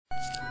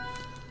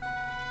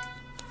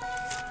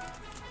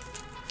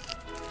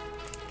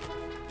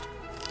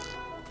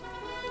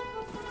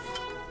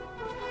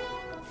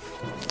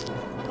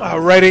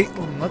Alrighty,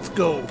 let's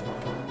go.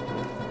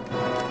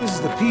 This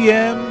is the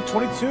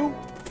PM22.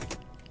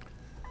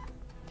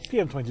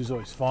 PM22 is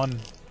always fun.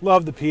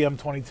 Love the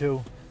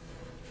PM22.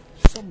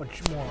 So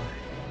much more.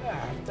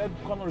 Yeah,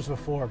 I've gone through this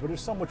before, but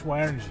there's so much more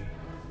energy.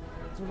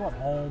 I'm going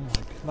home,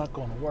 like not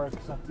going to work.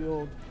 It's not the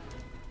old.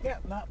 Yeah,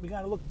 we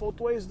gotta look both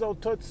ways though,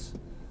 Toots.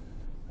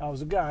 I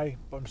was a guy,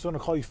 but I'm still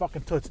gonna call you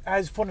fucking Toots.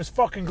 As he's putting his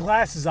fucking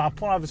glasses on,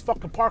 pulling out his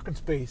fucking parking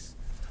space.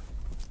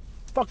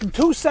 Fucking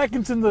 2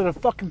 seconds into the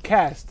fucking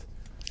cast,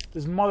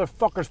 this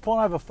motherfucker's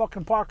pulling out of a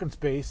fucking parking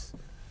space,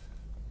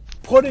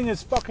 putting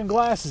his fucking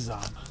glasses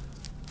on.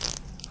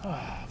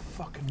 Ah,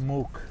 fucking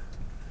mook.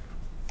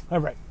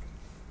 Alright.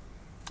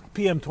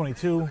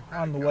 PM22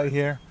 on the way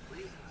here.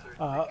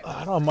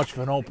 I don't have much of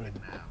an opening.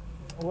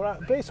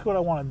 Basically what I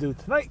want to do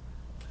tonight,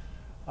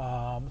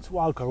 it's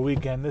Wildcard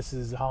Weekend. This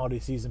is holiday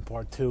season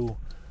part 2.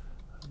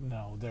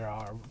 No, there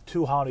are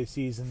 2 holiday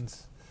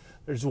seasons.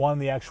 There's one,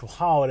 the actual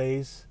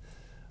holidays.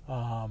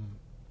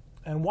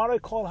 And why do I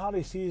call it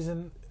holiday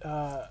season,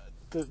 the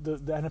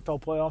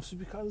NFL playoffs, is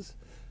because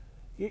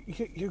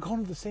you're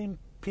going to the same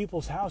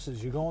people's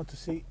houses. You're going to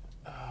see,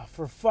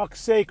 for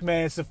fuck's sake,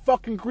 man, it's a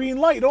fucking green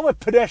light. Don't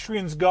let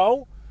pedestrians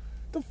go.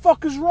 The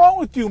fuck is wrong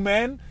with you,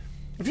 man?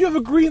 If you have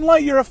a green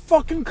light, you're a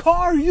fucking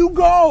car. You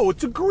go.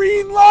 It's a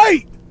green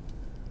light.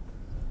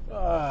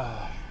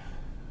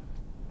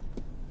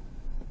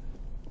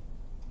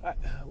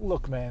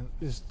 Look, man,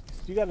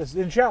 you gotta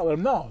shout, let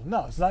him know.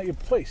 No, it's not your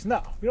place.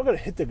 No, you don't gotta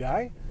hit the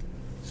guy.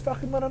 Just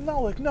fucking let him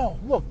know. Like, no,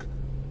 look,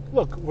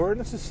 we're in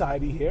a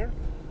society here,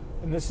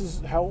 and this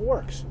is how it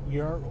works.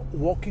 You're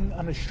walking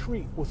on a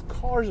street with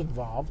cars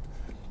involved.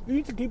 You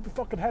need to keep your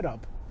fucking head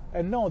up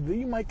and know that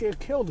you might get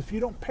killed if you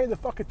don't pay the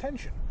fuck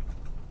attention.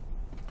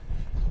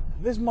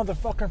 This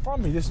motherfucker in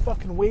front of me just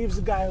fucking waves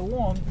the guy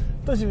along,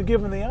 doesn't even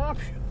give him the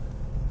option.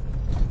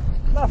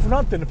 Not for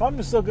nothing. If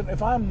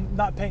I'm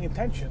not paying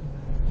attention,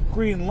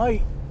 green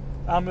light,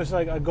 I'm just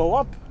like, I go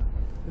up,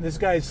 and this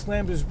guy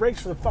slams his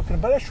brakes for the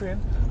fucking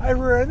pedestrian. I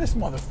rear end this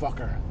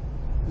motherfucker.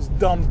 This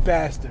dumb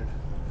bastard.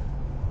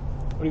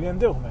 What are you gonna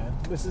do, man?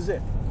 This is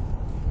it.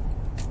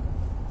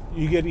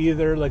 You get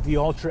either like the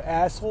ultra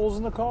assholes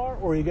in the car,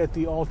 or you get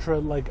the ultra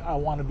like I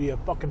want to be a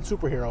fucking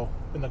superhero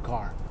in the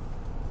car.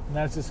 And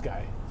that's this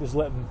guy, just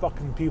letting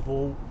fucking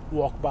people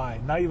walk by,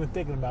 not even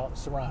thinking about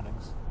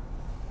surroundings.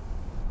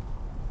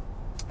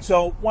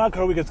 So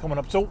Wildcard Weekend's coming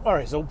up. So all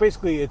right, so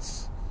basically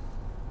it's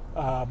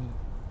a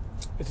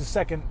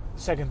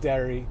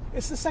secondary.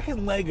 It's the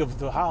second leg of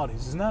the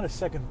holidays. It's not a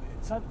second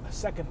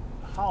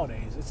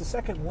holidays. It's the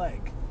second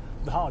leg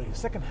of the holidays,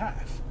 second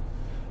half.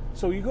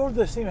 So you go to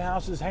the same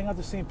houses, hang out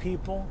with the same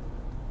people.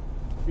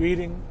 You're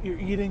eating,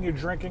 you're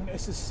drinking.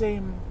 It's the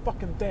same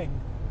fucking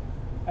thing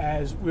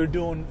as we're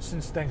doing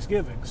since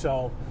Thanksgiving.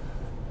 So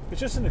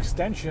it's just an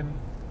extension.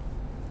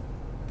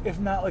 If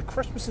not, like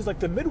Christmas is like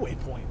the midway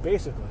point,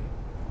 basically.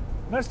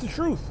 And that's the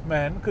truth,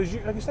 man. Because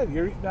like you said,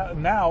 you're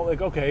now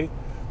like, okay,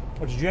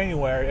 it's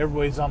January.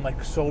 Everybody's on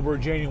like sober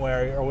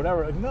January or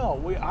whatever. Like, no,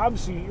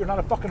 obviously you're not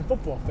a fucking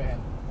football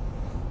fan.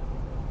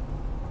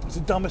 It's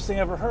the dumbest thing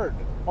I ever heard.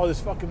 All this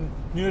fucking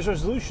New Year's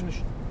resolutions,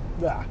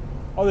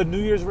 all the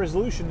New Year's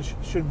resolutions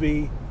should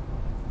be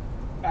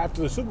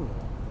after the Super Bowl.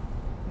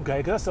 Okay,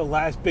 because that's the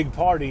last big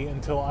party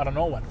until, I don't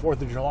know when,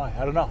 4th of July.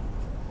 I don't know.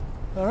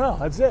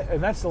 That's it.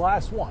 And that's the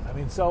last one. I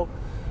mean, so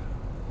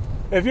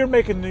if you're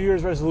making New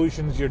Year's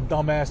resolutions, you're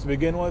dumbass to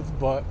begin with.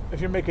 But if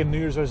you're making New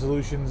Year's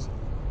resolutions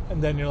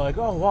and then you're like,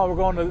 oh, well, we're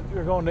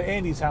going to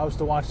Andy's house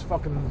to watch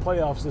fucking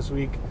playoffs this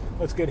week.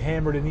 Let's get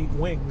hammered and eat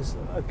wings.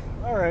 Like,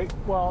 all right,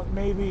 well,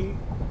 maybe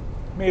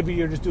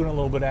you're just doing a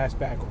little bit ass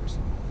backwards.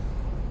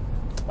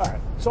 All right,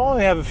 so I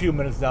only have a few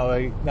minutes now.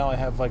 Now I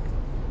have like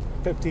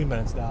 15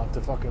 minutes now to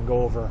fucking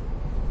go over.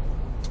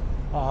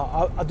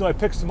 I'll do my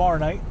picks tomorrow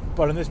night,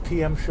 but in this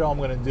PM show, I'm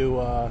going to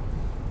do,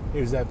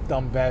 here's that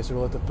dumb bastard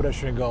who let the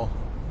pedestrian go.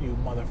 You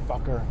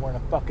motherfucker, wearing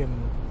a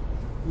fucking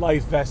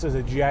life vest as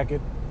a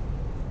jacket.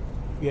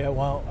 Yeah,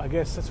 well, I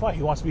guess that's why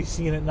he wants to be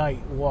seen at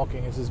night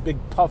walking. It's this big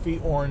puffy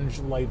orange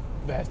life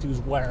vest he was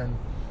wearing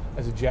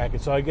as a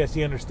jacket. So I guess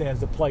he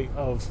understands the plight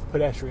of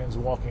pedestrians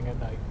walking at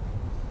night.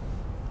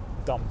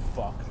 Dumb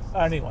fuck.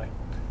 Anyway.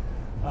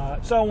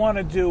 So I want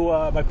to do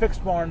my picks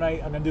tomorrow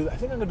night. I think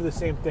I'm gonna do the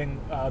same thing.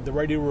 The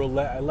radio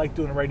roulette. I like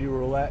doing a radio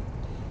roulette.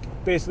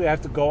 Basically, I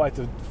have to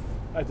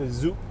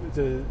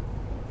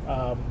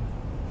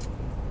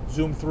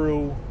zoom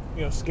through,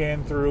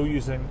 scan through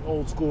using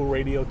old school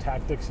radio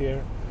tactics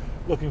here,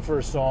 looking for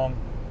a song.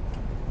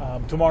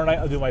 Tomorrow night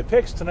I'll do my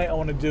picks. Tonight I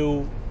want to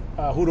do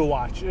who to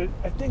watch.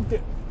 I think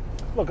that,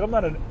 look, I'm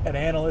not an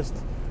analyst.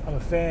 I'm a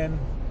fan.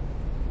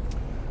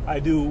 I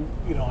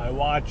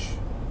watch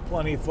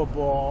plenty of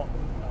football.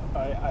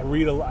 I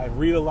read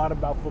a lot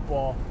about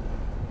football.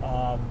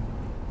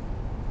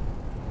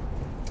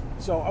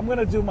 So I'm going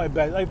to do my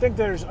best. I think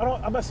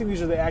I'm not saying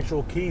these are the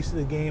actual keys to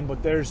the game,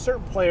 but there's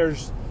certain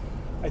players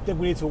I think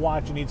we need to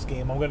watch in each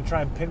game. I'm going to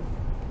try and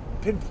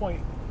pinpoint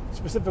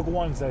specific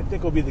ones that I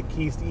think will be the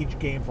keys to each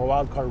game for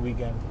Wildcard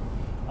Weekend.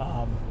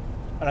 And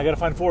I got to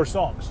find 4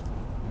 songs.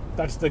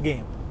 That's the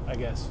game, I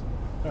guess.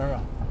 I don't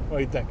know. What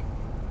do you think?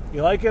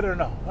 You like it or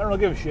no? I don't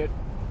give a shit.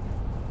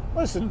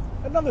 Listen,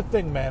 another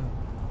thing, man.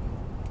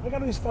 I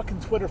got these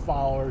fucking Twitter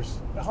followers,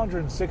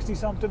 160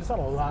 something. It's not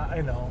a lot, I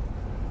know.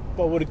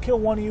 But would it kill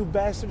one of you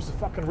bastards to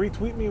fucking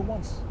retweet me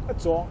once?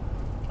 That's all.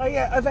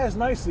 I've asked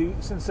nicely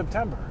since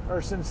September,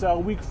 or since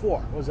week 4.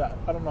 What was that?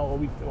 I don't know what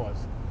week it was.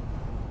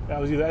 That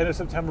was either end of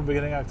September,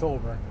 beginning of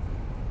October.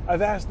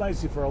 I've asked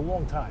nicely for a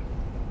long time.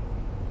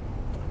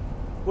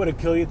 Would it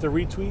kill you to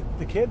retweet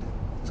the kid?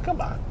 Just come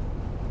on.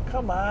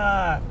 Come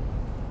on.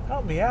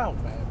 Help me out,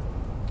 man.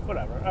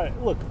 Whatever. All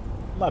right, look,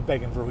 I'm not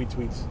begging for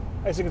retweets.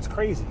 I just think it's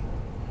crazy.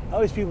 All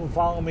these people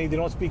follow me, they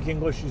don't speak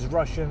English, he's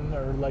Russian,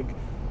 or like,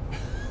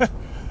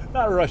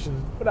 not Russian,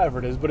 whatever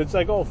it is, but it's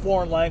like, oh,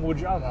 foreign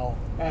language, I don't know,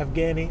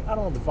 Afghani, I don't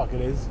know what the fuck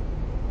it is.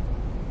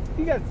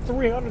 You got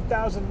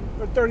 300,000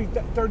 or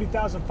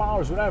 30,000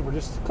 followers, whatever,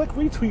 just click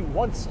retweet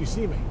once you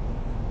see me.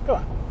 Come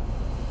on.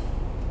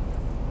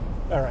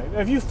 All right,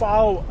 if you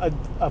follow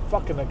a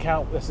fucking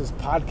account that says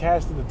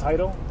podcast in the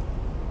title,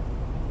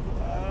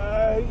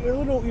 you're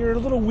a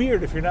little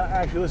weird if you're not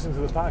actually listening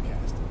to this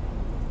podcast.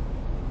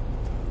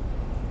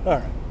 All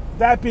right.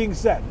 That being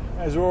said,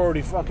 as we're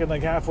already fucking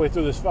like halfway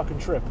through this fucking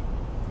trip,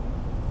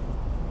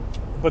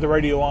 put the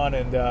radio on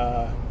and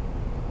I'm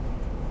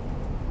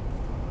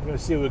gonna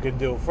see what we can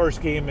do.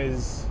 First game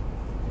is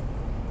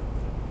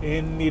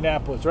in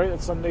Indianapolis, right?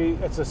 That's Sunday.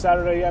 That's a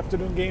Saturday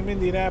afternoon game.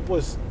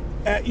 Indianapolis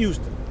at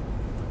Houston.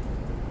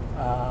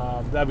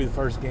 That'll be the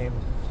first game.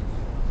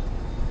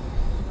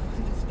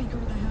 The Speaker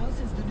of the House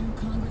is the new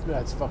Congress.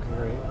 That's fucking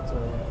great.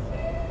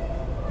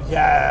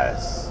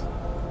 Yes.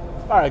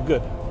 All right,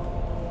 good.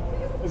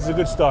 This is a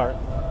good start.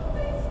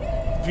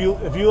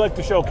 If you like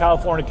the show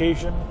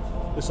Californication,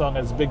 this song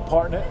has a big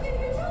part in it.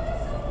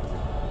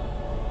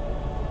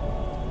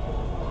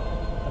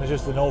 And it's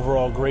just an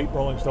overall great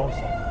Rolling Stones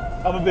song.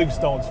 I'm a big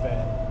Stones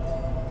fan.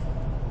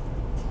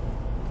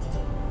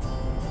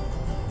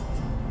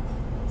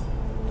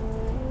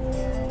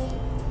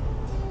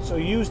 So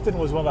Houston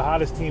was one of the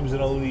hottest teams in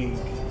the league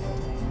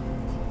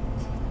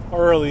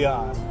early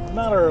on.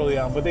 Not early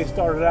on, but they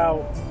started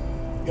out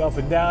up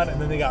and down,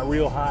 and then they got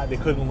real hot. They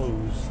couldn't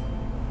lose.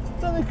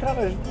 Then they kind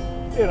of,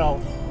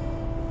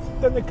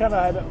 then they kind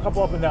of had a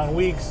couple up and down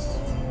weeks.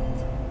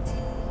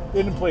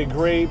 They didn't play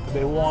great, but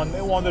they won.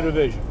 They won the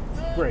division.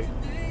 Great.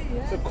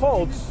 The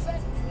Colts,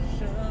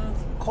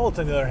 on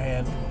the other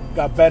hand,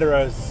 got better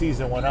as the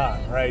season went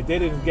on. Right?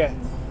 They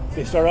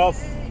started off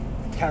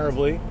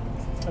terribly,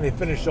 and they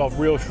finished off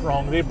real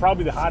strong. They're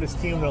probably the hottest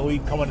team in the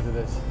league coming into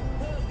this,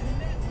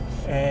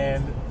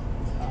 and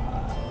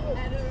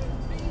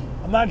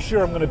I'm not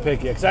sure I'm going to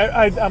pick it, because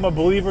I'm a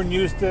believer in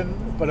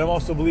Houston, but I'm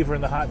also a believer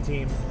in the hot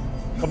team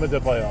coming to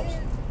the playoffs.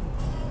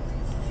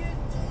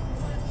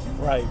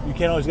 Right, you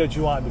can't always get what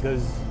you want,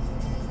 because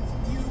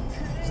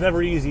it's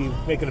never easy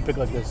making a pick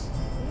like this.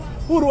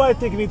 Who do I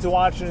think you need to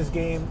watch in this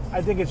game?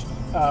 I think it's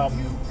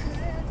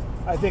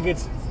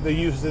the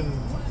Houston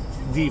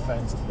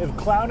defense. If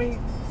Clowney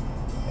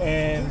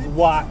and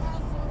Watt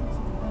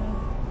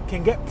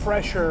can get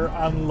pressure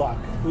on Luck,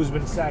 who's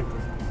been sacked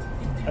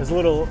as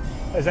little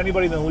as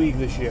anybody in the league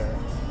this year,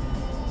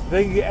 if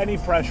they can get any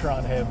pressure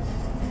on him,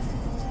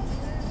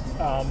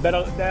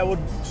 that would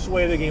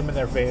sway the game in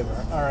their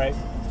favor. All right.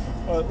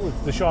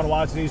 Deshaun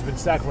Watson, he's been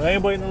sacked more than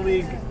anybody in the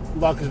league.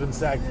 Luck has been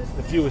sacked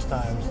the fewest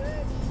times.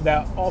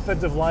 That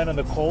offensive line on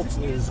the Colts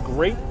is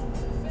great,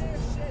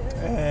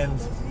 and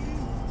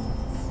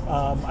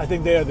I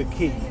think they are the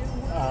key.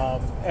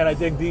 And I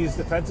think these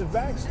defensive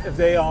backs, if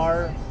they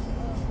want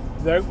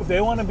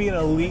to be an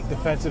elite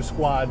defensive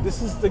squad,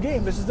 this is the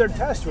game. This is their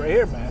test right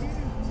here, man.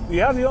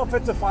 You have the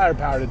offensive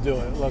firepower to do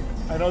it. Look,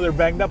 I know they're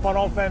banged up on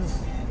offense.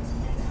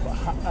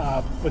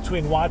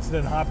 Between Watson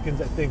and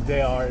Hopkins, I think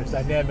they are as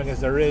dynamic as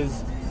there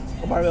is.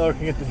 Lamar Miller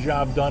can get the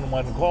job done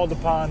when called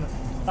upon.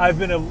 I've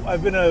been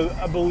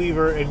a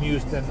believer in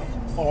Houston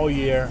all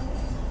year,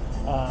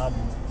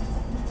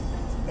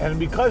 and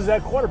because of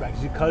that quarterback,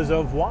 because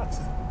of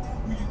Watson.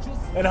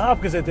 And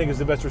Hopkins, I think, is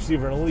the best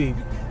receiver in the league.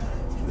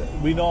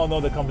 We all know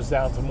that comes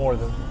down to more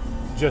than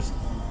just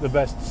the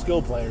best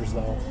skill players,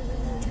 though.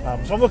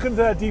 So I'm looking to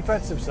that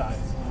defensive side.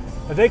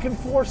 If they can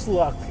force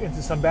Luck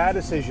into some bad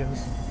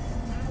decisions,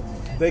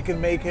 they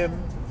can make him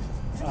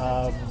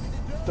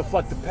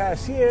deflect the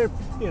pass here,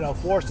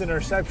 force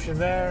interception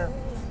there,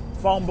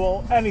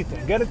 fumble,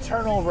 anything. Get a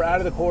turnover out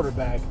of the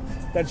quarterback.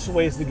 That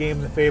sways the game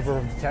in the favor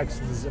of the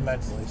Texans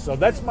immensely. So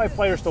that's my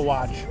players to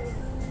watch,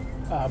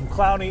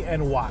 Clowney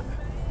and Watt.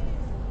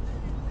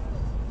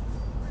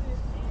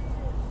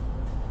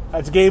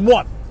 That's game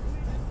one.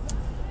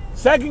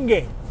 Second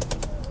game,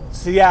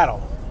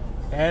 Seattle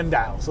and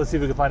Dallas. Let's see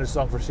if we can find a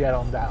song for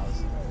Seattle and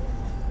Dallas.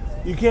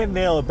 You can't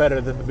nail it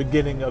better than the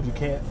beginning of you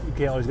can't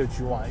always get what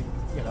you want.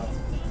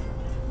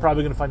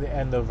 Probably going to find the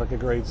end of like a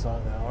great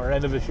song now, or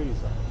end of a shitty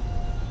song.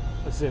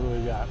 Let's see what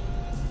we got.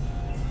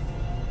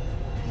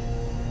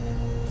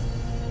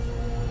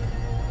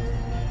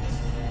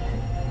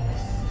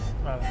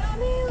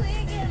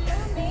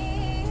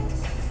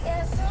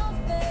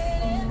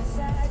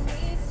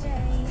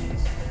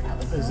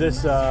 Is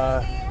this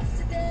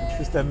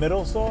Is that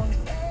middle song?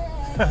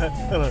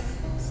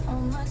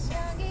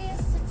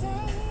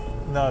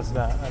 No, it's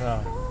not. I don't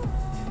know.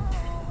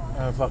 I don't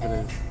know the fuck it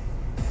is.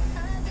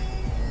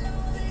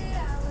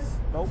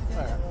 Nope. All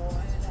right.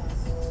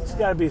 It's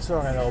got to be a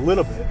song I know a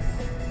little bit.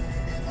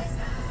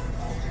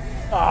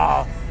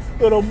 Ah,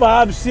 little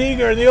Bob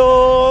Seger and the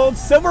old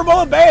Silver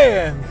Bullet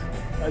Band.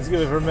 Let's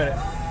give it for a minute.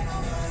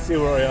 See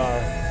where we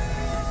are.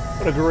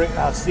 What a great...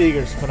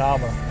 Seger's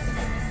phenomenal.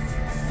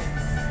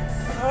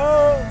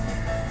 Oh.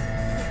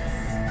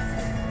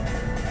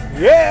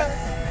 Yeah.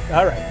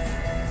 All right.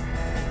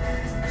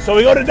 So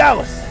we go to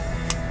Dallas.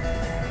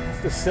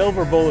 The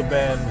Silver Bullet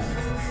Band,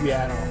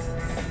 Seattle.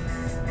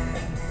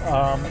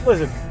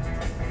 Listen,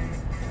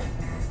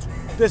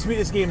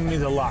 this game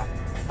means a lot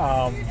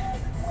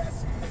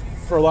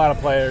for a lot of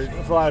players,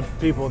 for a lot of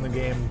people in the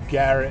game.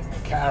 Garrett,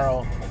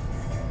 Carroll,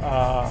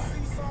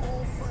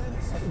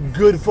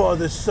 good for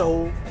the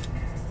soul.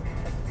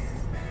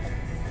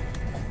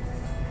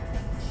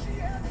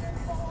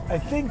 I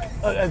think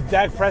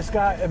Dak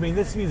Prescott. I mean,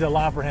 this means a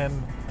lot for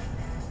him.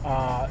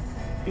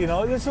 You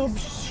know, this will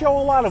show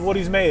a lot of what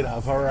he's made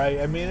of, all right?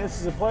 I mean, this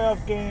is a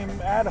playoff game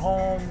at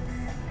home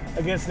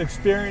against an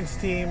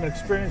experienced team, an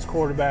experienced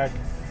quarterback.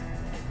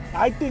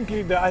 I think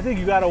you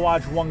got to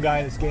watch one guy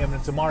in this game, and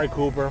it's Amari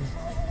Cooper.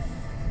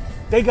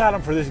 They got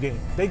him for this game.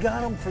 They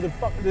got him for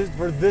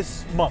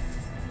this month.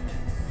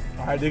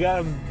 All right, they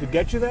got him to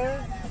get you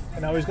there,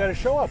 and now he's got to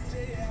show up.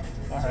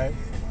 All right.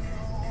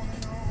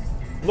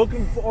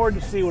 Looking forward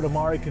to see what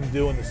Amari can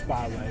do in the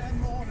spotlight.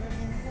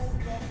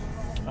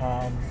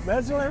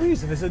 That's the only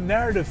reason. It's a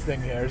narrative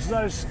thing here. It's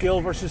not a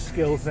skill versus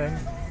skill thing.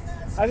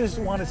 I just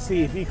want to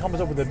see if he comes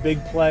up with a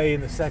big play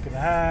in the second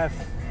half,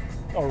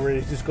 or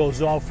it just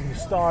goes off from the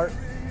start.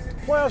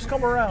 Playoffs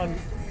come around,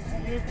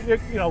 you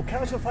know,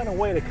 Carroll's going to find a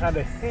way to kind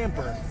of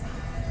hamper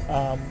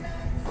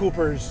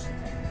Cooper's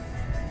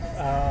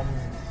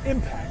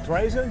impact,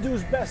 right? He's going to do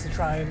his best to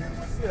try and,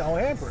 you know,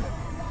 hamper it.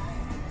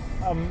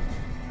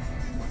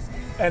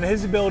 And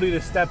his ability to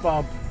step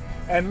up.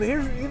 And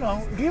here's, you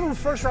know, give him a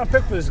first-round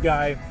pick for this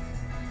guy.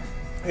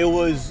 It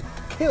was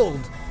killed.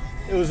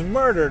 It was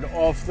murdered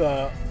off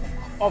the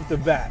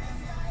bat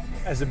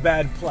as a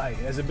bad play,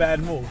 as a bad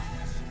move.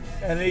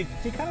 And he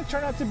kind of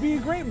turned out to be a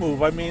great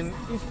move. I mean,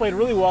 he's played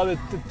really well. The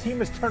team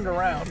has turned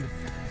around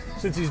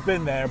since he's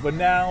been there. But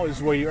now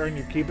is where you earn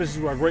your keep. This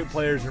is where great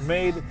players are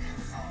made.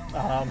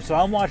 So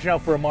I'm watching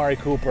out for Amari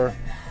Cooper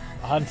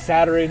on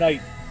Saturday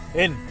night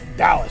in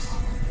Dallas.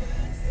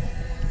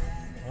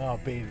 Oh,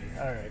 baby.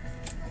 All right.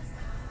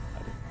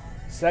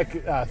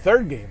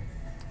 Third game.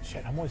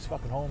 Shit, I'm always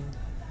fucking home.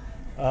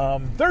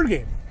 Third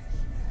game.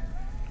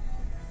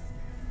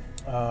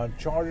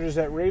 Chargers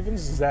at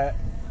Ravens. Is that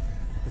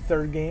the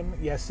third game?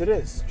 Yes, it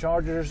is.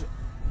 Chargers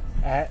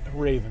at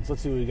Ravens.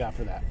 Let's see what we got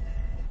for that.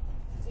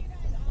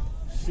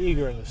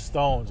 Seger and the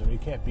Stones. I mean, you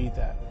can't beat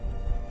that.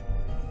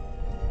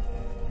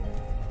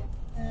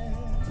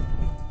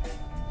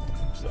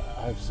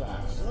 I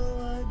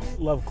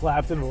love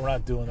Clapton, but we're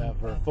not doing that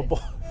for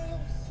football.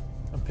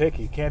 I'm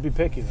picky. Can't be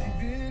picky,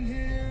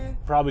 though.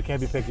 Probably can't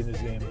be picky in this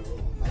game.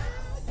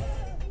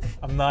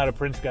 I'm not a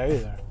Prince guy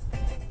either.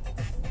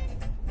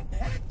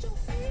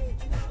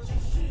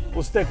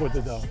 We'll stick with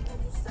it, though.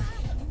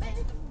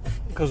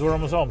 Because we're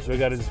almost home, so we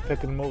got to just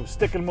pick and move.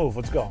 Stick and move.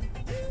 Let's go.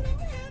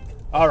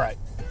 All right.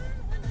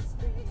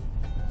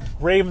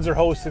 Ravens are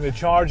hosting the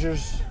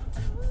Chargers.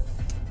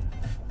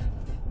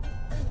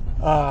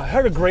 I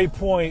heard a great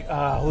point.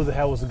 Who the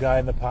hell was the guy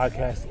in the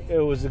podcast? It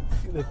was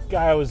the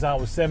guy I was on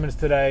with Simmons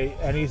today,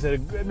 and he said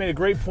it made a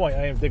great point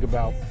I didn't even think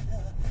about.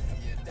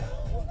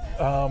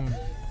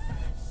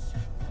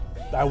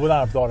 I would not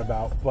have thought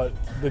about, but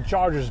the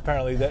Chargers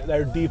apparently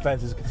their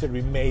defense is considered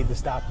to be made to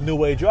stop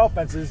new age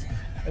offenses,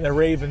 and the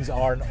Ravens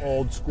are an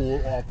old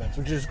school offense,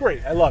 which is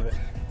great. I love it.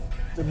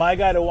 So my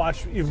guy to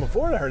watch even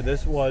before I heard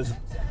this was.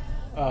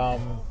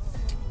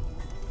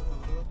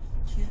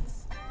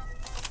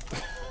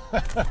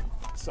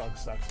 Song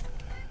sucks.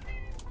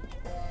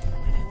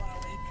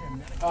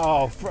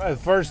 Oh,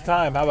 first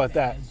time. How about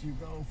that?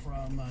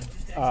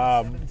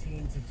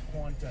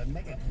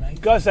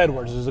 Gus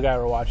Edwards is the guy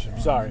we're watching. I'm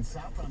sorry.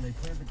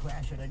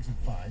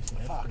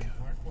 Fuck.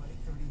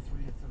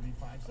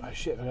 Oh,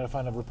 shit. I gotta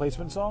find a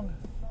replacement song?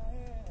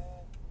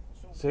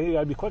 See, you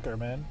gotta be quicker,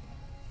 man.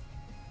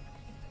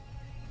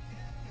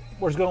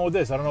 Where's going with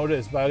this? I don't know what it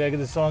is, but I gotta get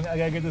this song. I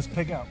gotta get this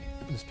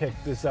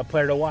this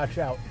player to watch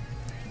out.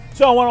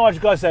 So I want to watch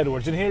Gus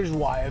Edwards, and here's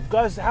why.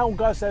 How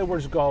Gus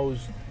Edwards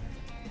goes,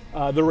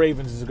 the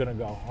Ravens is going to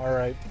go. All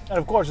right, and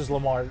of course it's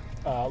Lamar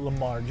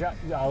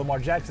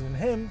Jackson and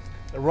him,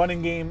 the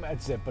running game.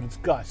 That's it. But it's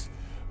Gus,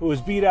 who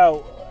has beat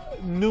out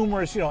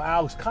numerous,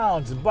 Alex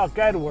Collins and Buck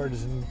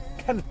Edwards and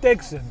Kenneth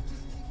Dixon.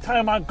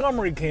 Ty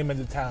Montgomery came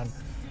into town,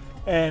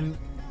 and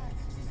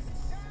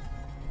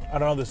I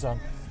don't know this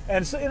song.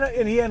 And so,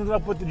 and he ended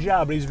up with the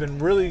job. And he's been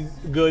really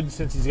good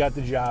since he's got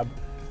the job.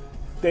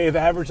 They've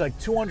averaged like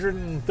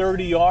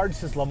 230 yards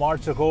since Lamar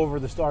took over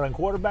the starting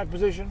quarterback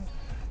position.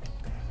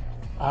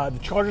 The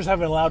Chargers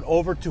haven't allowed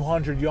over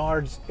 200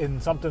 yards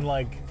in something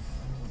like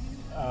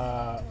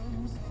I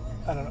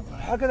don't know.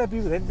 How could that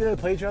be? Did they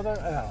play each other? I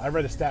don't know. I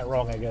read a stat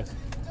wrong, I guess.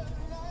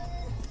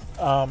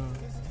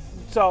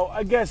 So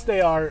I guess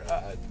they are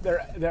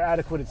they're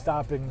adequate at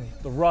stopping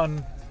the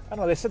run. I don't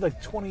know. They said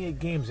like 28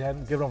 games they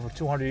hadn't given over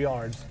 200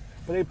 yards,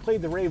 but they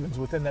played the Ravens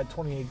within that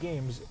 28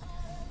 games,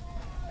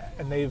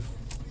 and they've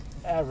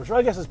averaged. Well,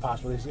 I guess it's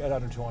possible they had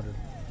under 200.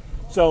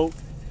 So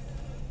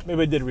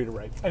maybe I did read it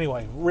right.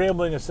 Anyway,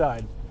 rambling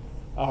aside,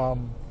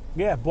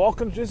 yeah, ball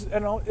can just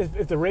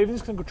if the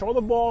Ravens can control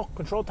the ball,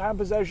 control time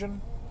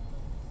possession.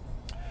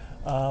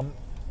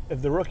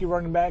 If the rookie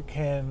running back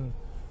can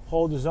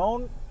hold his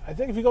own, I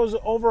think if he goes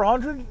over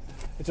 100,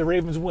 it's a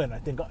Ravens win. I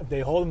think if they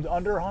hold him to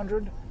under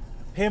 100,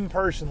 him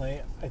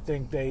personally, I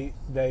think they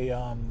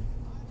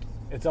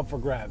it's up for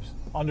grabs.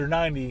 Under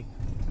 90,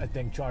 I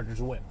think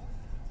Chargers win.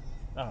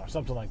 I don't know,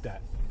 something like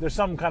that. There's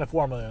some kind of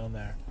formula in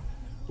there.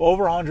 But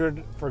over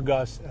 100 for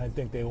Gus, and I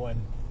think they win.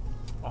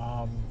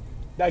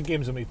 That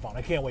game's going to be fun.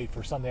 I can't wait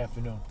for Sunday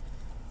afternoon.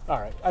 All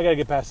right, I got to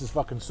get past this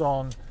fucking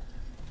song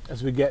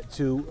as we get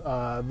to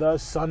the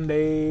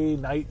Sunday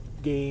night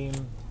game.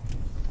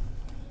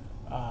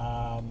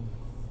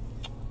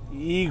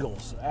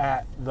 Eagles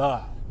at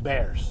the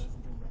Bears.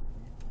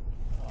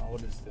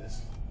 What is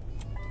this?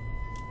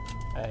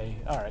 Hey,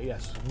 all right,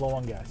 yes, low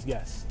on gas,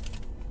 yes.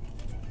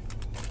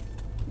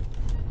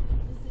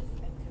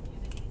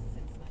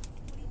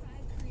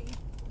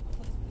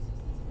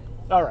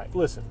 All right,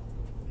 listen.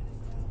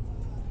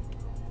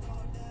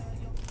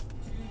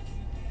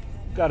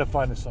 Gotta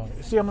find the song.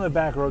 See, I'm on the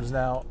back roads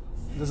now.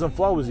 It doesn't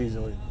flow as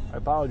easily. I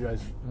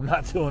apologize. I'm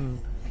not doing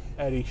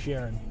Eddie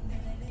Sheeran.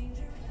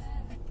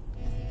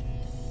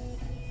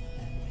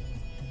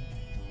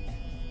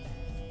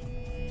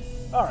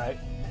 All right,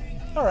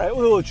 we'll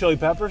do a little Chili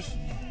Peppers.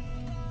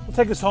 We'll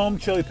take us home,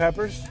 Chili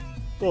Peppers.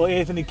 A little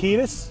Anthony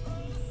Kiedis.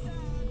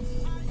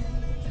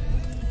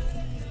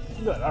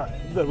 Good, all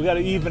right, good. We got to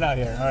even out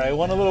here. All right,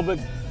 went a little bit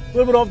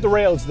off the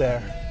rails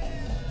there.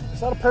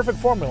 It's not a perfect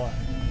formula.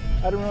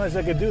 I didn't realize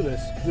I could do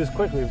this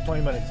quickly for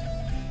 20 minutes.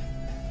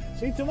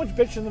 See, too much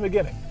bitching in the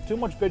beginning. Too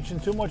much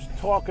bitching, too much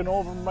talking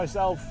over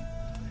myself.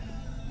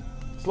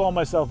 Slowing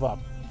myself up.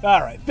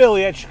 All right,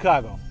 Philly at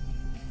Chicago.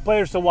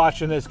 Players to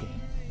watch in this game.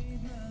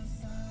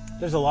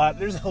 There's a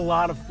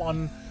lot of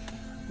fun,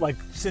 like,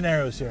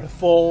 scenarios here.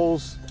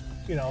 Foles,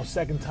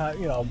 second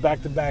time,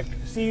 back-to-back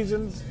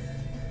seasons.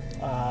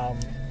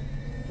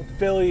 With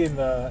Philly in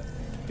the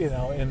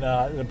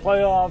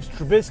playoffs.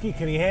 Trubisky,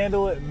 can he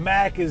handle it?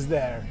 Mack is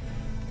there.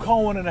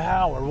 Cohen and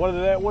Howard. What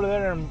are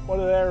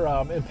their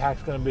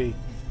impacts going to be?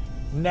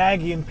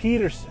 Nagy and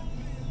Peterson.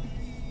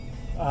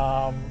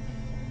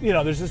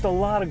 There's just a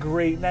lot of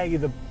great. Nagy,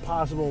 the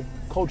possible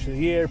coach of the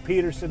year.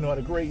 Peterson, who had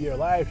a great year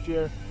last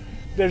year.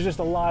 There's just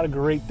a lot of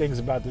great things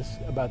about this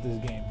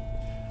game.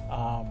 It's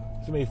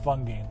gonna be a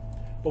fun game,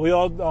 but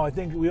I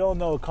think we all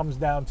know it comes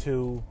down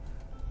to.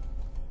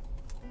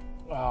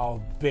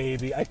 Oh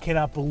baby, I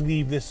cannot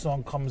believe this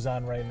song comes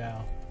on right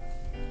now.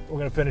 We're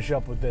gonna finish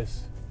up with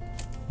this.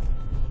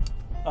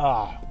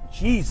 Ah,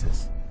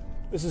 Jesus,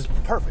 this is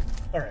perfect.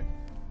 All right.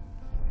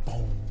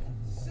 Boom.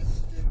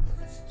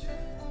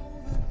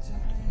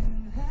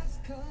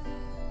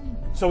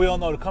 So we all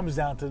know it comes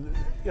down to,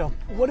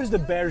 what is the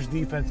Bears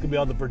defense going to be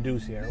able to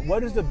produce here?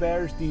 What is the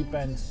Bears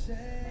defense?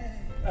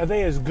 Are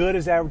they as good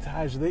as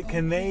advertised?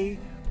 Can they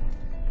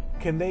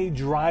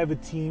drive a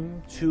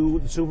team to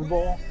the Super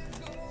Bowl?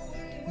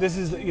 This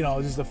is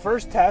the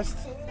first test,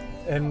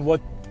 and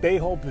what they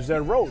hope is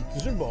their road to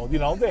the Super Bowl.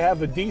 They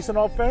have a decent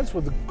offense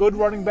with good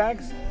running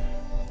backs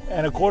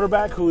and a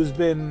quarterback who's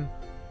been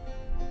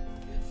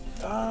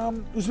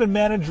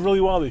managed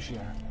really well this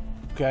year.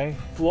 Okay,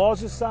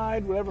 flaws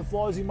aside, whatever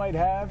flaws he might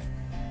have,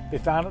 they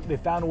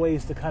found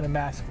ways to kind of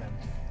mask them.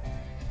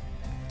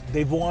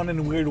 They've won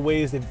in weird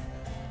ways. They've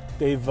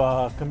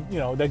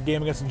that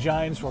game against the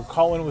Giants where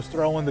Cohen was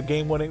throwing the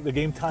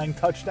game tying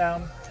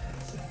touchdown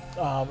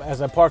as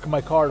I park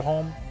my car at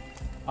home.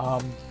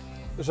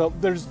 So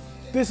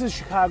this is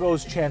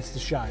Chicago's chance to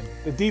shine.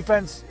 The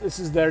defense, this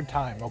is their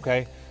time.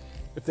 Okay,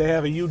 if they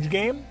have a huge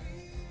game,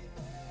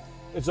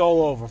 it's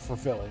all over for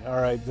Philly. All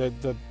right,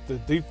 the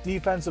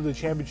defense of the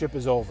championship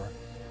is over.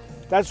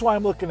 That's why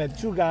I'm looking at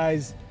two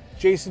guys,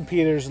 Jason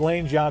Peters,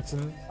 Lane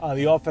Johnson, on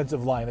the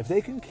offensive line. If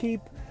they can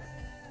keep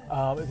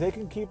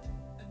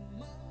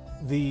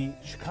the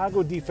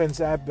Chicago defense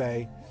at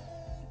bay,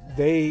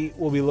 they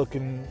will be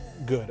looking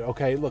good.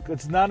 Okay, look,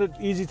 it's not an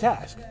easy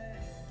task.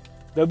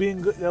 They'll be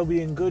in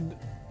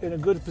a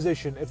good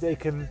position if they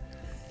can,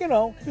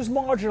 just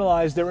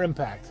marginalize their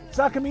impact. It's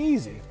not going to be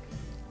easy.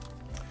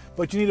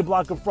 But you need a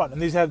block up front,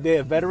 and they have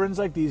veterans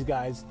like these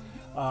guys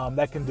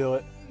that can do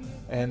it.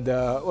 And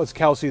it's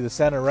Kelsey, the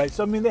center, right?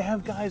 So they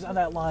have guys on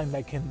that line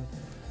that can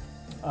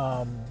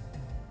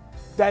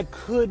that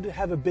could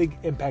have a big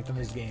impact on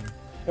this game.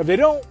 If they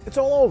don't, it's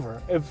all over.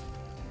 If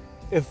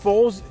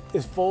Foles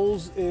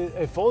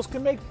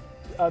can make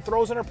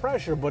throws under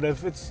pressure, but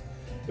if it's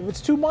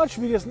too much,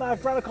 if he gets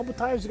knocked around a couple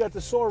times, he got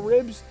the sore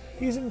ribs,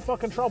 he's in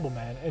fucking trouble,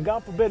 man. And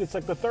God forbid, it's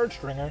like the third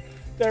stringer,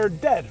 they're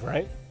dead,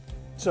 right?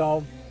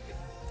 So.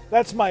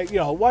 That's my,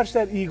 watch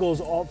that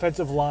Eagles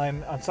offensive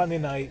line on Sunday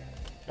night,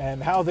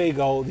 and how they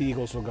go, the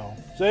Eagles will go.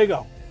 So there you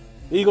go.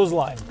 The Eagles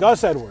line.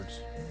 Gus Edwards,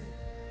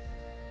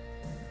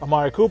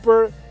 Amari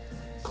Cooper,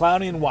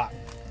 Clowney, and Watt.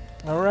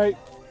 All right?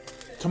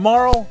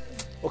 Tomorrow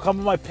will come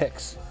with my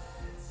picks.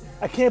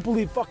 I can't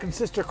believe fucking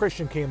Sister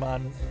Christian came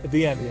on at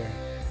the end here.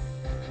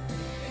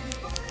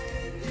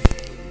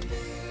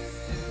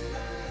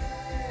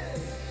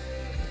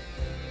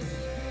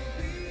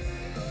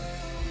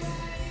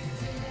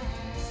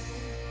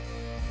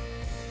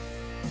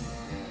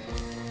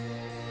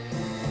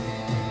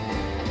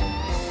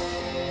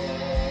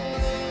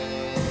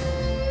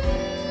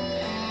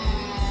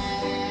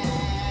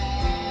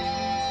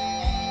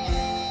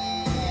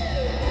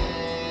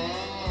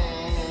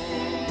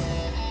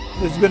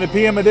 This has been a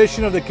PM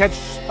edition of the Catch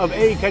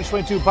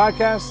 22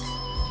 podcast.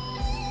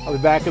 I'll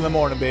be back in the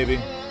morning, baby.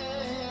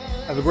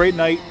 Have a great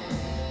night.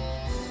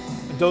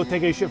 And don't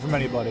take any shit from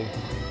anybody.